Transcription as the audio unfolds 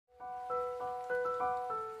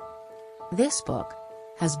This book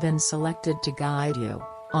has been selected to guide you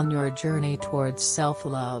on your journey towards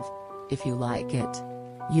self-love. If you like it,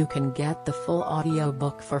 you can get the full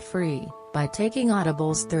audiobook for free by taking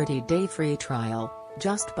Audible's 30-day free trial,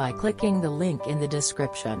 just by clicking the link in the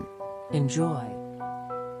description. Enjoy.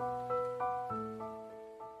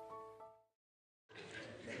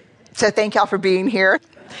 So thank y'all for being here.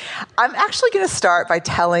 I'm actually going to start by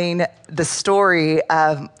telling the story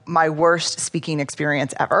of my worst speaking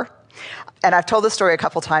experience ever. And I've told this story a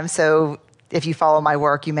couple times, so if you follow my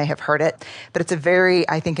work, you may have heard it. But it's a very,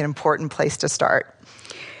 I think, an important place to start.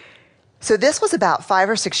 So this was about 5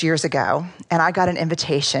 or 6 years ago, and I got an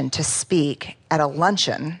invitation to speak at a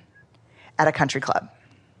luncheon at a country club.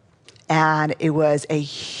 And it was a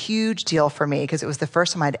huge deal for me because it was the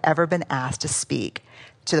first time I'd ever been asked to speak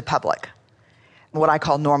to the public, what I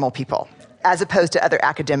call normal people, as opposed to other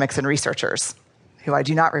academics and researchers, who I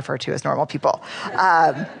do not refer to as normal people.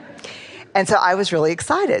 And so I was really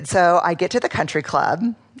excited. So I get to the country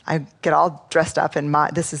club. I get all dressed up in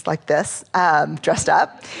dressed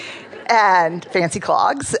up, and fancy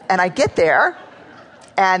clogs. And I get there,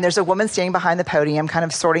 and there's a woman standing behind the podium, kind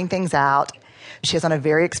of sorting things out. She has on a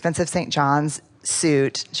very expensive St. John's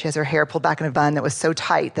suit. She has her hair pulled back in a bun that was so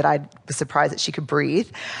tight that I was surprised that she could breathe.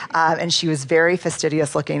 And she was very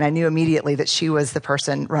fastidious looking. I knew immediately that she was the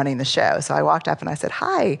person running the show. So I walked up and I said,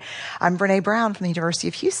 "Hi, I'm Brene Brown from the University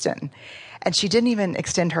of Houston." And she didn't even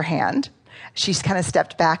extend her hand. She kind of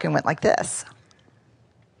stepped back and went like this.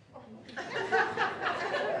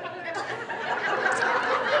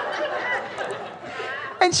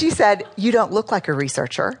 And she said, "You don't look like a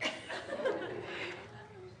researcher."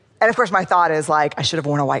 And of course, my thought is like, I should have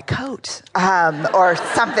worn a white coat or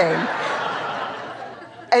something.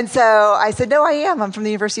 And so I said, "No, I am. I'm from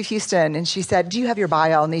the University of Houston." And she said, "Do you have your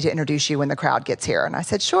bio? I'll need to introduce you when the crowd gets here." And I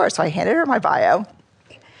said, "Sure." So I handed her my bio.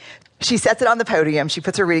 She sets it on the podium. She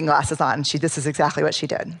puts her reading glasses on. This is exactly what she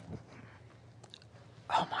did.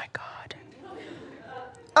 Oh, my God.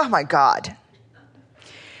 Oh, my God.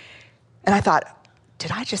 And I thought, did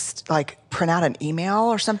I just, print out an email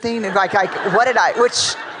or something? What did I...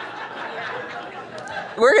 Which...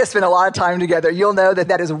 We're going to spend a lot of time together. You'll know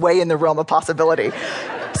that is way in the realm of possibility.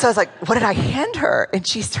 So I was like, what did I hand her? And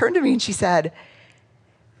she turned to me and she said,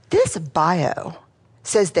 "This bio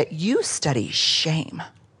says that you study shame."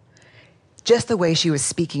 Just the way she was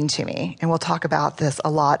speaking to me, and we'll talk about this a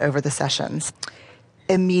lot over the sessions.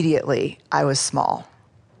 Immediately, I was small.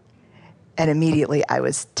 And immediately, I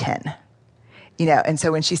was 10. And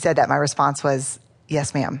so when she said that, my response was,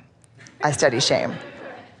 "Yes, ma'am, I study shame."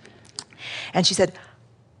 And she said,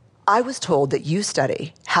 "I was told that you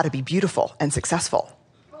study how to be beautiful and successful."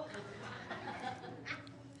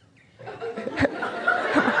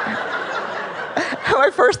 My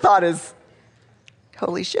first thought is,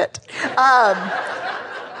 holy shit.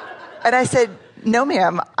 And I said, "No,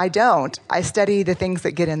 ma'am, I don't. I study the things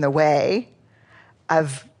that get in the way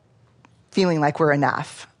of feeling like we're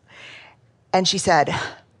enough." And she said,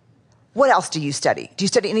 "What else do you study? Do you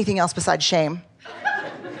study anything else besides shame?"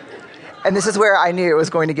 And this is where I knew it was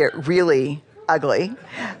going to get really ugly,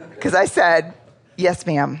 because I said, "Yes,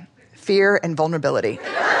 ma'am, fear and vulnerability."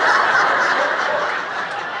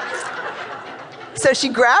 So she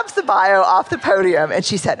grabs the bio off the podium and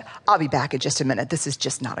she said, "I'll be back in just a minute. This is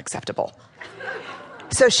just not acceptable."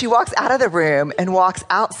 So she walks out of the room and walks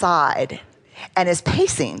outside and is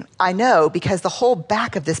pacing. I know, because the whole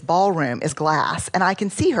back of this ballroom is glass and I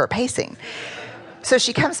can see her pacing. So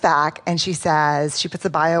she comes back and she says, she puts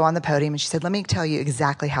the bio on the podium and she said, "Let me tell you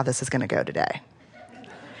exactly how this is going to go today."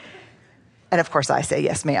 And of course I say,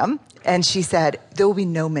 "Yes, ma'am." And she said, "There will be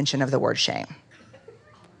no mention of the word shame."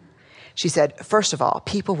 She said, "First of all,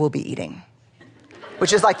 people will be eating,"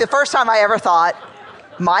 which is the first time I ever thought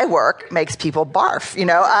my work makes people barf,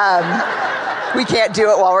 we can't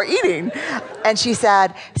do it while we're eating. And she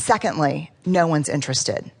said, "Secondly, no one's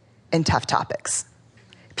interested in tough topics.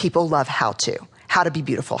 People love how to be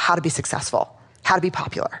beautiful, how to be successful, how to be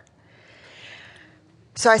popular."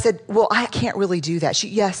 So I said, "Well, I can't really do that."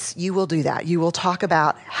 "Yes, you will do that. You will talk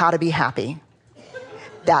about how to be happy.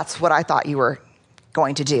 That's what I thought you were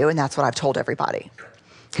going to do, and that's what I've told everybody."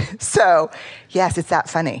 So, yes, it's that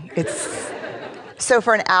funny. So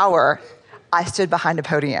for an hour, I stood behind a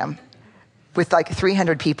podium with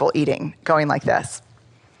 300 people eating, going like this.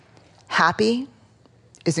 Happy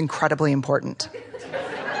is incredibly important.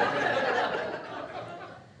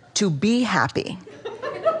 To be happy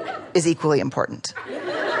is equally important.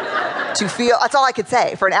 To feel, that's all I could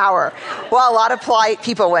say for an hour. Well, a lot of polite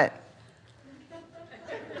people went.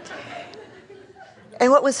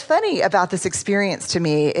 And what was funny about this experience to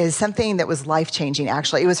me is something that was life-changing,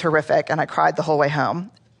 actually. It was horrific, and I cried the whole way home.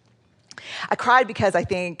 I cried because I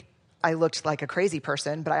think I looked like a crazy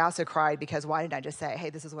person, but I also cried because why didn't I just say, hey,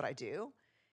 this is what I do?